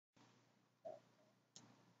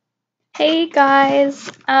Hey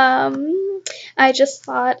guys, I just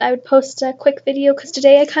thought I would post a quick video because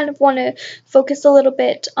today I kind of want to focus a little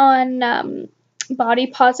bit on body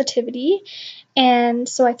positivity, and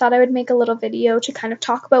so I thought I would make a little video to kind of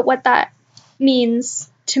talk about what that means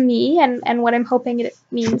to me and what I'm hoping it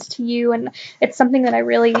means to you, and it's something that I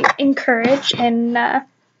really encourage in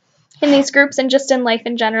these groups and just in life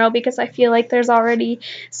in general, because I feel like there's already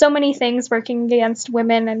so many things working against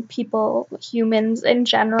women and people, humans in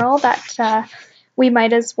general, that we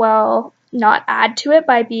might as well not add to it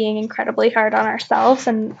by being incredibly hard on ourselves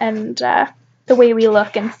and the way we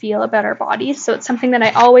look and feel about our bodies. So it's something that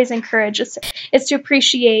I always encourage is to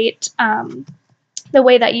appreciate the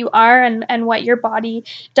way that you are and what your body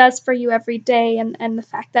does for you every day, and the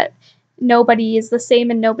fact that nobody is the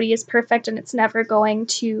same and nobody is perfect, and it's never going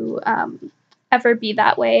to ever be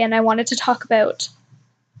that way. And I wanted to talk about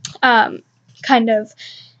kind of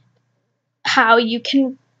how you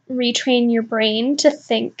can retrain your brain to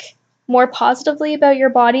think more positively about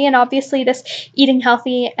your body. And obviously this eating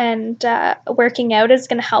healthy and working out is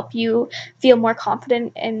going to help you feel more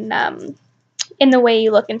confident in the way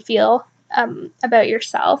you look and feel about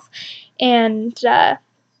yourself. And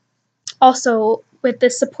also with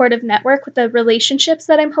this supportive network, with the relationships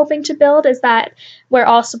that I'm hoping to build, is that we're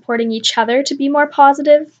all supporting each other to be more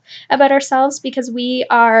positive about ourselves, because we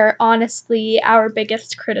are honestly our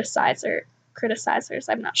biggest criticizers.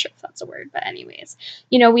 I'm not sure if that's a word, but anyways,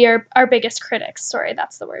 we are our biggest critics. Sorry,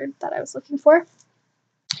 that's the word that I was looking for.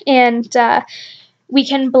 And we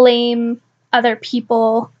can blame other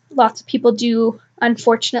people. Lots of people do,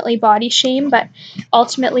 unfortunately, body shame, but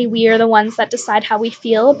ultimately we are the ones that decide how we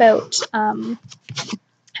feel about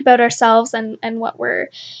ourselves and what we're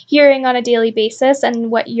hearing on a daily basis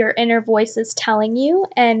and what your inner voice is telling you.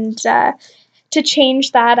 And to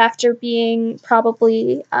change that after being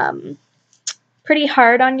probably pretty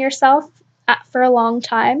hard on yourself for a long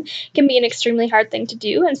time can be an extremely hard thing to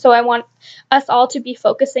do. And so I want us all to be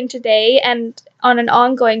focusing today and on an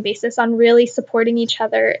ongoing basis on really supporting each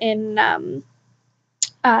other in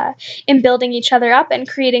building each other up and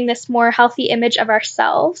creating this more healthy image of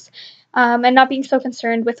ourselves, and not being so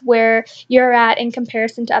concerned with where you're at in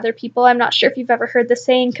comparison to other people. I'm not sure if you've ever heard the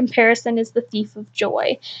saying, comparison is the thief of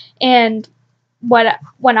joy. And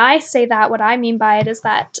when I say that, what I mean by it is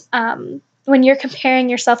that when you're comparing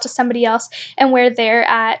yourself to somebody else and where they're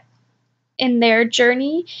at in their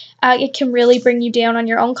journey, it can really bring you down on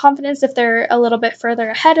your own confidence if they're a little bit further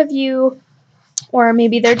ahead of you, or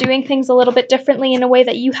maybe they're doing things a little bit differently in a way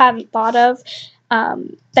that you hadn't thought of,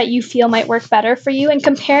 that you feel might work better for you. And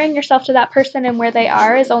comparing yourself to that person and where they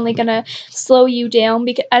are is only going to slow you down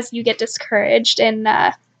as you get discouraged in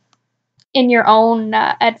your own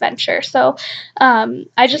adventure. So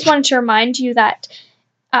I just wanted to remind you that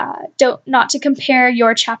not to compare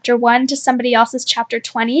your chapter 1 to somebody else's chapter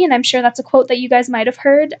 20. And I'm sure that's a quote that you guys might have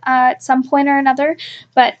heard at some point or another.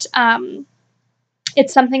 But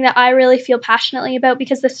it's something that I really feel passionately about,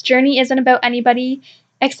 because this journey isn't about anybody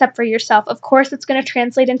except for yourself. Of course, it's going to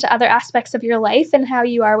translate into other aspects of your life and how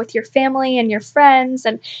you are with your family and your friends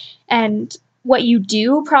and what you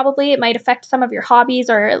do. Probably it might affect some of your hobbies,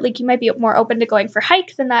 or like you might be more open to going for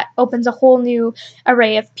hikes, and that opens a whole new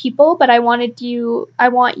array of people. But I want you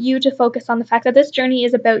to focus on the fact that this journey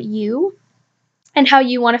is about you and how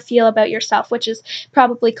you want to feel about yourself, which is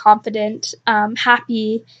probably confident,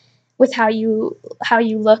 happy with how you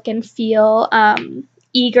look and feel,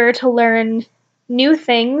 eager to learn new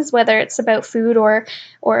things, whether it's about food or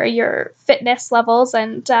your fitness levels,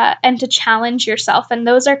 and to challenge yourself. And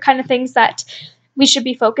those are kind of things that we should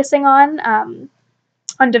be focusing on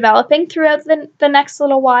developing throughout the next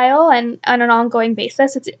little while and on an ongoing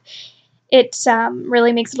basis. It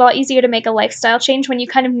really makes it a lot easier to make a lifestyle change when you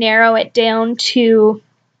kind of narrow it down to,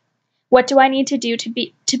 what do I need to do to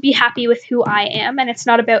be happy with who I am? And it's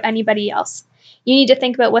not about anybody else. You need to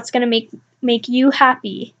think about what's going to make you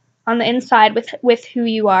happy on the inside with who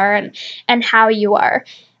you are and how you are.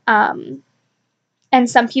 And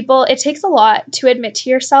some people, it takes a lot to admit to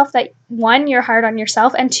yourself that, 1, you're hard on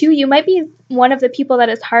yourself, and 2, you might be one of the people that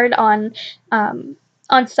is hard on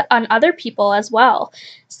other people as well.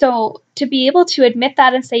 So to be able to admit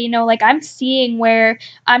that and say, like, I'm seeing where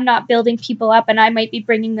I'm not building people up and I might be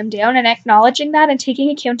bringing them down, and acknowledging that and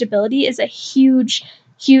taking accountability is a huge,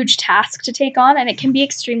 huge task to take on, and it can be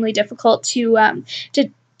extremely difficult to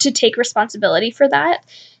take responsibility for that.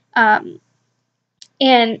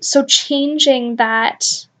 And so changing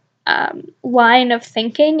that line of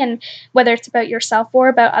thinking, and whether it's about yourself or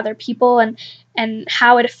about other people, and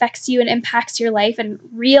how it affects you and impacts your life, and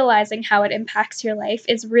realizing how it impacts your life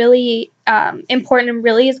is really important, and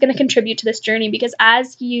really is going to contribute to this journey, because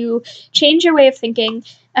as you change your way of thinking,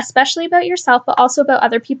 especially about yourself, but also about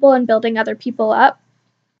other people and building other people up,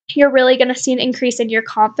 you're really going to see an increase in your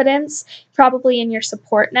confidence, probably in your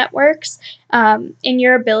support networks, in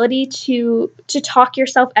your ability to talk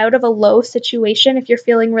yourself out of a low situation. If you're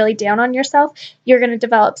feeling really down on yourself, you're going to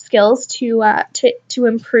develop skills to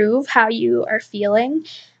improve how you are feeling,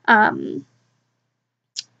 and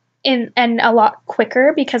a lot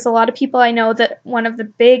quicker, because a lot of people, I know that one of the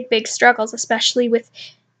big struggles, especially with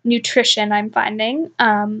nutrition, I'm finding,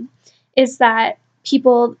 is that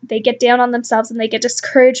people, they get down on themselves and they get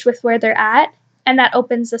discouraged with where they're at, and that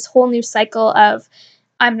opens this whole new cycle of,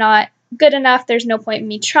 I'm not good enough, there's no point in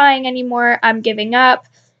me trying anymore, I'm giving up,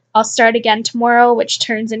 I'll start again tomorrow, which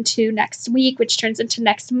turns into next week, which turns into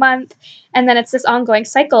next month, and then it's this ongoing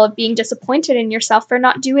cycle of being disappointed in yourself for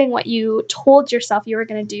not doing what you told yourself you were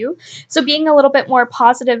going to do. So being a little bit more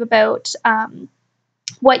positive about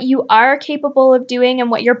what you are capable of doing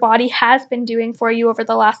and what your body has been doing for you over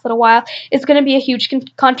the last little while is going to be a huge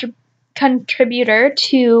contributor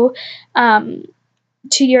to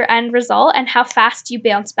your end result and how fast you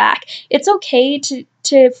bounce back. It's okay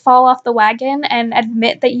to fall off the wagon and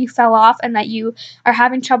admit that you fell off and that you are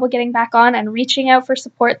having trouble getting back on and reaching out for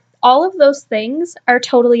support. All of those things are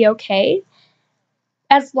totally okay,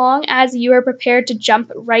 as long as you are prepared to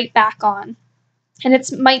jump right back on. And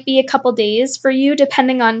it might be a couple days for you,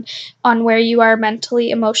 depending on where you are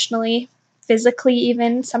mentally, emotionally, physically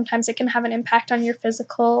even. Sometimes it can have an impact on your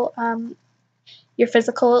physical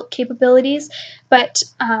capabilities. But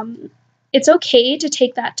it's okay to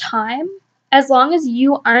take that time, as long as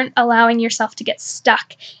you aren't allowing yourself to get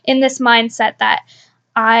stuck in this mindset that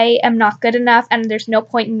I am not good enough and there's no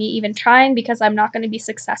point in me even trying because I'm not going to be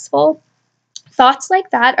successful. Thoughts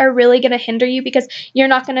like that are really going to hinder you, because you're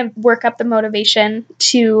not going to work up the motivation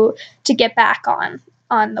to get back on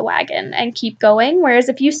the wagon and keep going. Whereas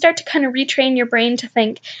if you start to kind of retrain your brain to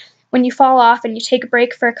think, when you fall off and you take a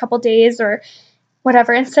break for a couple days or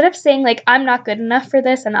whatever, instead of saying like, I'm not good enough for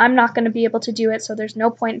this and I'm not going to be able to do it, so there's no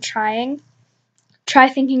point in trying, try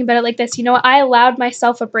thinking about it like this. You know what? I allowed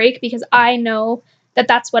myself a break because I know that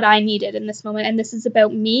that's what I needed in this moment, and this is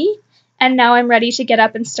about me, and now I'm ready to get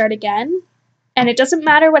up and start again. And it doesn't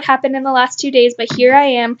matter what happened in the last 2 days, but here I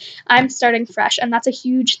am, I'm starting fresh. And that's a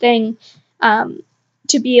huge thing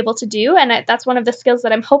to be able to do. And that's one of the skills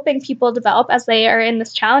that I'm hoping people develop as they are in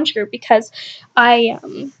this challenge group, because I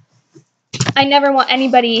never want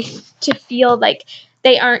anybody to feel like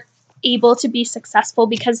they aren't able to be successful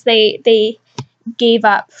because they gave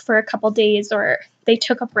up for a couple days or they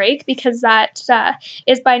took a break, because that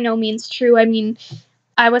is by no means true. I mean,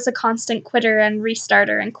 I was a constant quitter and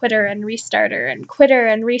restarter and quitter and restarter and quitter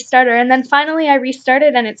and restarter. And then finally I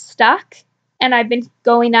restarted and it stuck. And I've been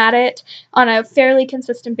going at it on a fairly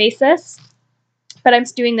consistent basis. But I'm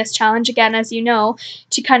doing this challenge again, as you know,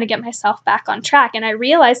 to kind of get myself back on track. And I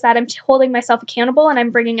realize that I'm holding myself accountable and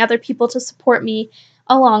I'm bringing other people to support me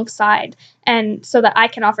alongside, and so that I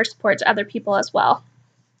can offer support to other people as well.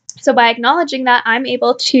 So by acknowledging that, I'm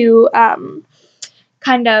able to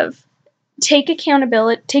kind of take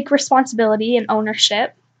accountability, take responsibility and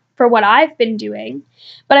ownership for what I've been doing.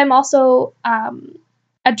 But I'm also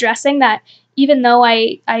addressing that even though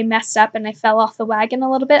I messed up and I fell off the wagon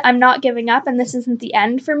a little bit, I'm not giving up, and this isn't the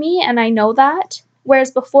end for me, and I know that.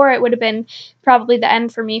 Whereas before it would have been probably the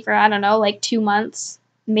end for me for, I don't know, like 2 months,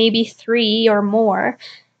 maybe 3 or more.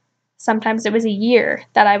 Sometimes it was a year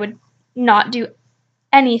that I would not do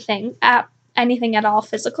anything at all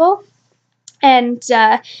physical. And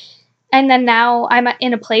then now I'm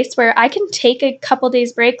in a place where I can take a couple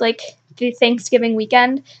days break, like the Thanksgiving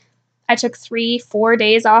weekend. I took 4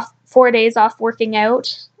 days off working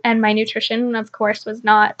out, and my nutrition, of course, was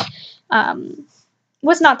not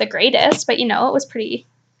the greatest, but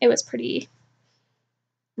it was pretty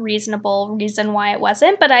reasonable reason why it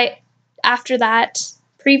wasn't. But after that,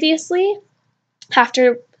 previously,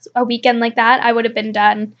 after a weekend like that, I would have been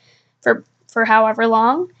done for however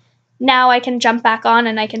long. Now I can jump back on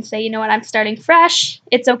and I can say, you know what, I'm starting fresh.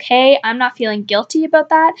 It's okay. I'm not feeling guilty about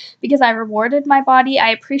that because I rewarded my body. I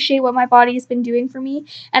appreciate what my body has been doing for me.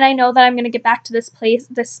 And I know that I'm going to get back to this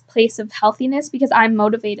place of healthiness because I'm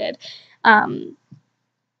motivated. And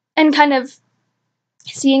kind of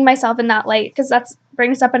seeing myself in that light, because that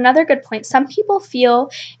brings up another good point. Some people feel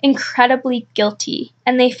incredibly guilty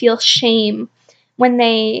and they feel shame when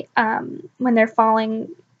they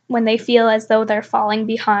feel as though they're falling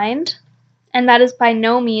behind. And that is by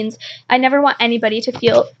no means, I never want anybody to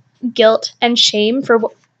feel guilt and shame for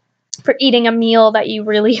eating a meal that you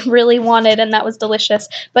really, really wanted and that was delicious,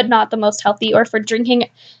 but not the most healthy, or for drinking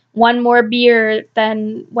one more beer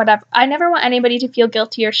than whatever. I never want anybody to feel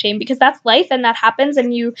guilty or shame, because that's life and that happens,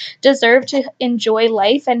 and you deserve to enjoy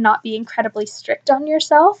life and not be incredibly strict on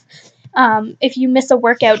yourself. If you miss a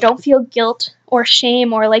workout, don't feel guilt or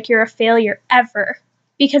shame or like you're a failure ever,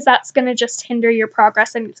 because that's going to just hinder your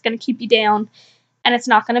progress and it's going to keep you down, and it's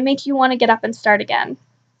not going to make you want to get up and start again.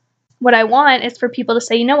 What I want is for people to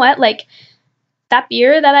say, you know what, like that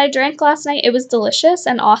beer that I drank last night, it was delicious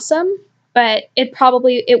and awesome, but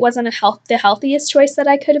it wasn't the healthiest choice that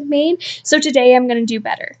I could have made. So today I'm going to do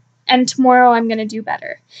better, and tomorrow I'm going to do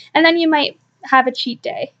better. And then you might have a cheat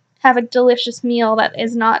day, have a delicious meal that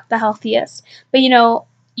is not the healthiest, but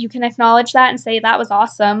you can acknowledge that and say, that was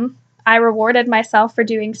awesome. I rewarded myself for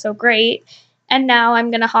doing so great. And now I'm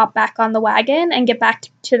going to hop back on the wagon and get back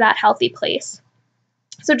to that healthy place.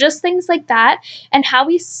 So just things like that, and how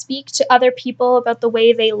we speak to other people about the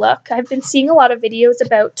way they look. I've been seeing a lot of videos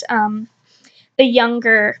about the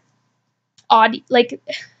younger audience, like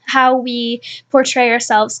how we portray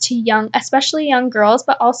ourselves to especially young girls,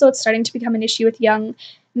 but also it's starting to become an issue with young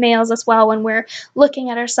males as well, when we're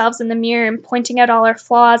looking at ourselves in the mirror and pointing out all our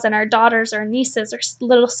flaws, and our daughters or nieces or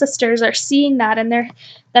little sisters are seeing that, and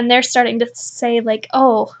they're starting to say like,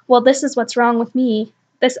 oh, well, this is what's wrong with me.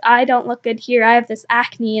 I don't look good here. I have this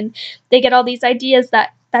acne, and they get all these ideas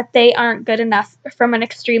that they aren't good enough from an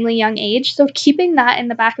extremely young age. So keeping that in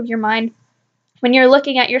the back of your mind when you're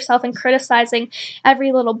looking at yourself and criticizing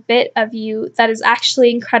every little bit of you that is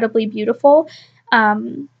actually incredibly beautiful,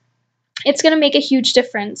 it's going to make a huge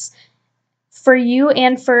difference for you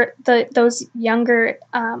and for those younger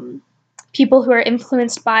people who are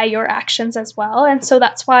influenced by your actions as well. And so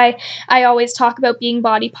that's why I always talk about being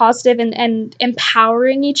body positive and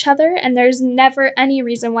empowering each other. And there's never any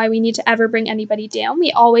reason why we need to ever bring anybody down.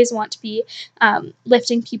 We always want to be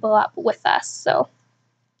lifting people up with us. So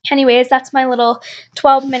anyways, that's my little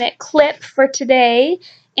 12-minute clip for today.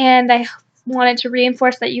 And I wanted to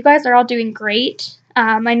reinforce that you guys are all doing great.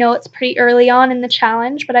 I know it's pretty early on in the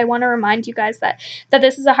challenge, but I want to remind you guys that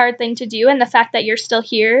this is a hard thing to do, and the fact that you're still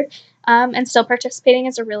here and still participating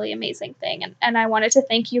is a really amazing thing. And I wanted to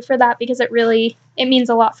thank you for that, because it means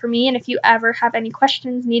a lot for me. And if you ever have any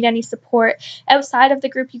questions, need any support outside of the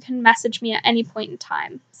group, you can message me at any point in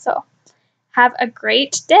time. So have a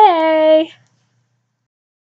great day.